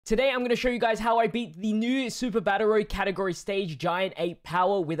Today, I'm going to show you guys how I beat the new Super Battle Royale category stage Giant 8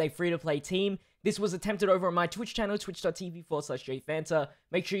 Power with a free-to-play team. This was attempted over on my Twitch channel, twitch.tv/JPhanta.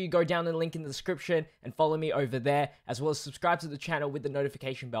 Make sure you go down the link in the description and follow me over there, as well as subscribe to the channel with the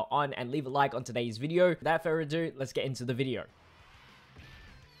notification bell on and leave a like on today's video. Without further ado, let's get into the video.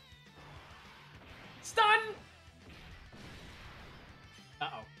 Stun!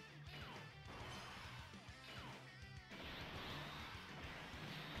 Uh-oh.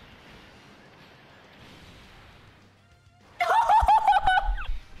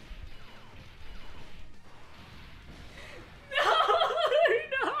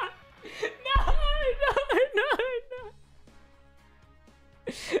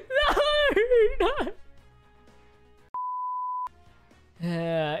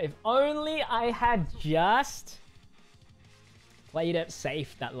 If only I had just played it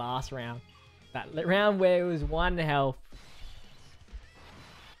safe that last round. That round where it was 1 health.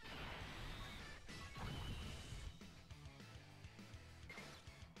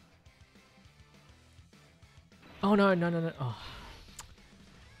 Oh no, no, no, no. Oh.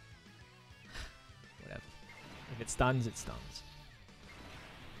 Whatever. If it stuns, it stuns.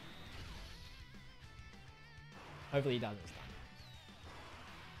 Hopefully he doesn't stun.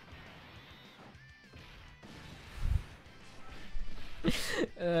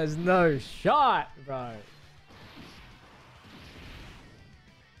 There's no shot, bro.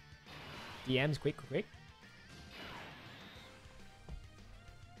 DMs, quick, quick.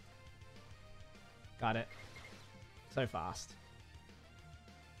 Got it. So fast.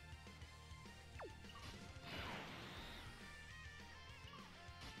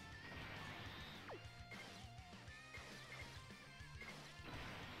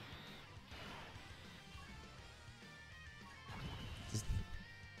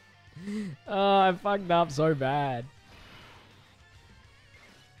 Oh, I fucked up so bad.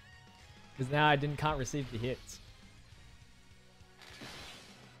 Because now I can't receive the hits.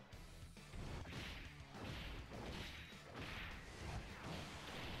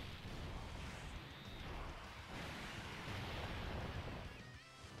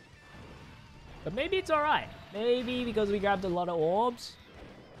 But maybe it's alright. Maybe because we grabbed a lot of orbs.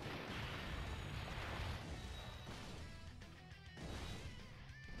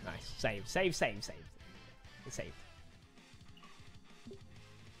 Nice. Save, save, save, save. It's saved.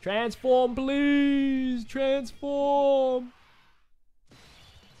 Transform, please! Transform!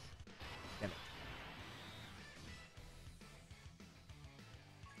 Damn it.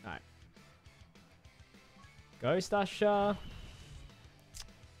 Alright. Ghost Usher.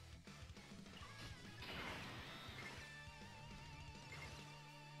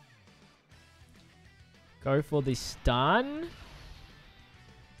 Go for the stun.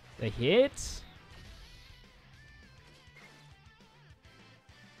 The hit.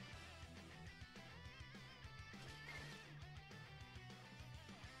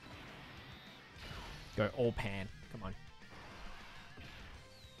 Go all pan. Come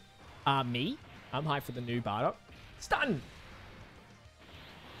on. Me? I'm hyped for the new Bardock. Stun!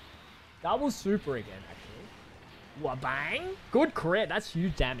 Double super again, actually. Wabang! Good crit. That's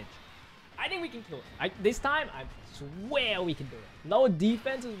huge damage. I think we can kill it. This time, I swear we can do it. Lower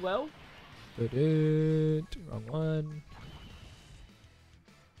defense as well. Wrong one.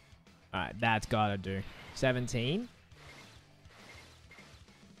 Alright, that's gotta do. 17.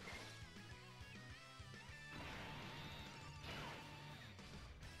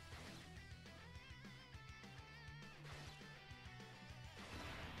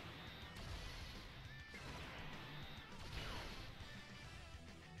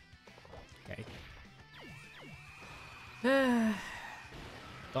 Okay.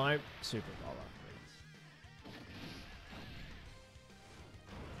 Don't super roll up, please.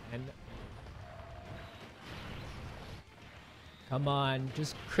 And come on,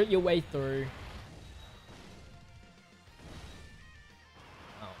 just crit your way through.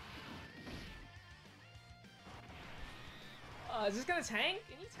 Oh, is this gonna tank?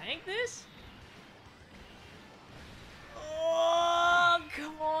 Can you tank this? Oh,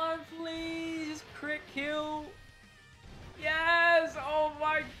 come on, please. Just crit kill. Yes! Oh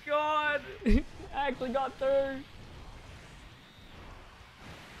my god! I actually got through.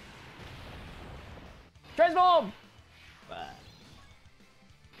 Transform!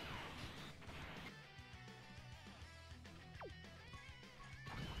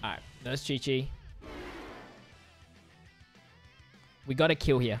 Alright, Nurse Chi-Chi. We gotta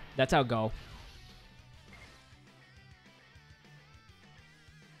kill here. That's our goal.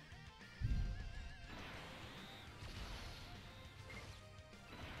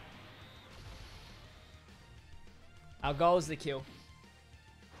 Our goal is the kill.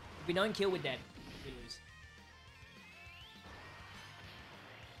 we don't kill, we're dead. We lose.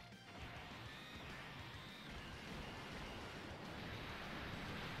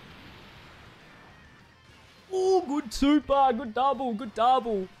 Oh, good super, good double, good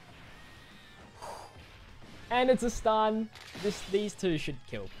double. And it's a stun. These two should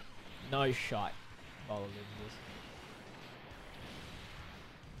kill. No shot.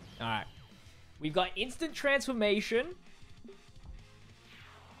 Alright. We've got instant transformation.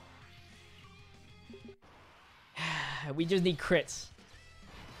 We just need crits.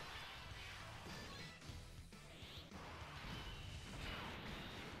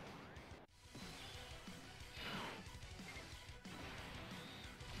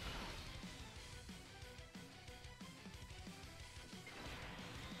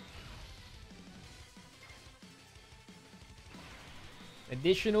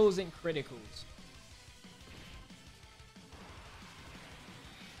 Additionals and criticals.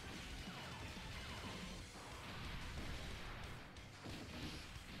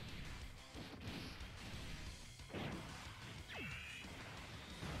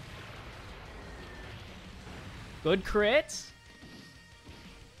 Good crit.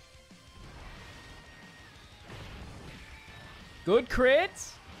 Good crit.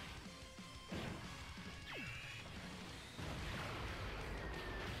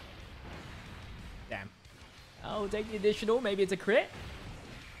 Damn. I'll take the additional. Maybe it's a crit.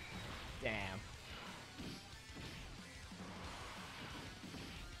 Damn.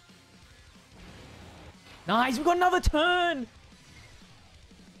 Nice. We got another turn.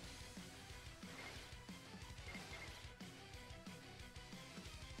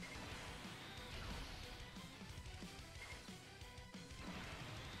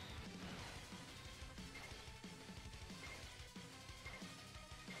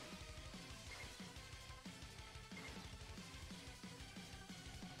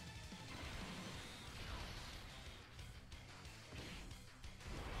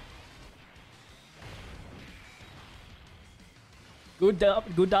 Good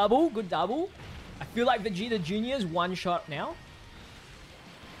double, good double. I feel like Vegeta Jr. is one shot now.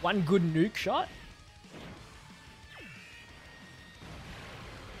 One good nuke shot.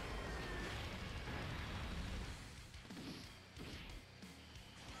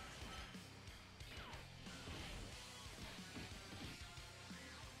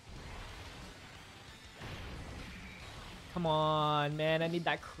 Come on, man. I need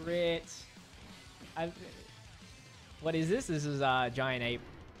that crit. What is this? This is Giant Ape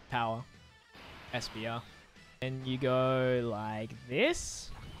Power. SBR. And you go like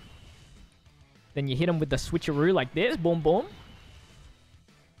this. Then you hit him with the switcheroo like this. Boom, boom.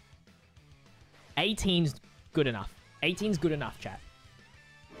 18's good enough. 18's good enough, chat.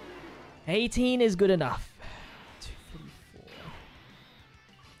 18 is good enough. 244.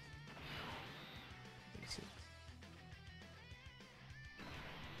 36.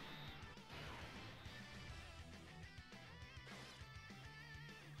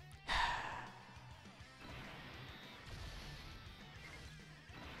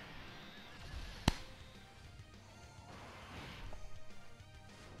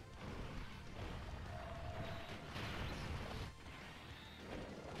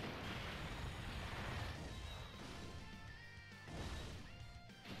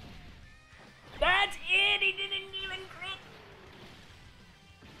 That's it! He didn't even crit!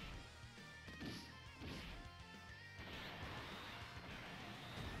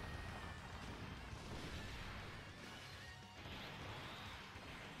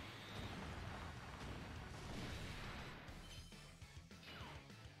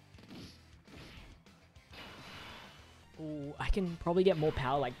 Ooh, I can probably get more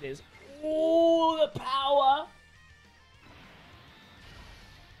power like this. Ooh, the power!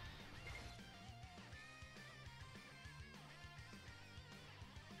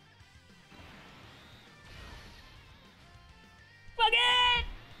 Fuck it!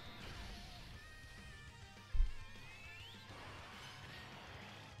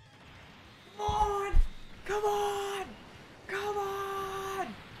 Come on! Come on! Come on!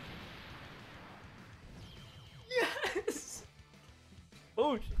 Yes!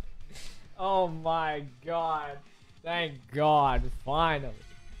 Oh, shit. Oh my god. Thank god. Finally.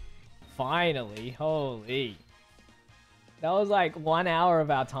 Finally. Holy. That was like 1 hour of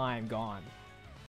our time gone.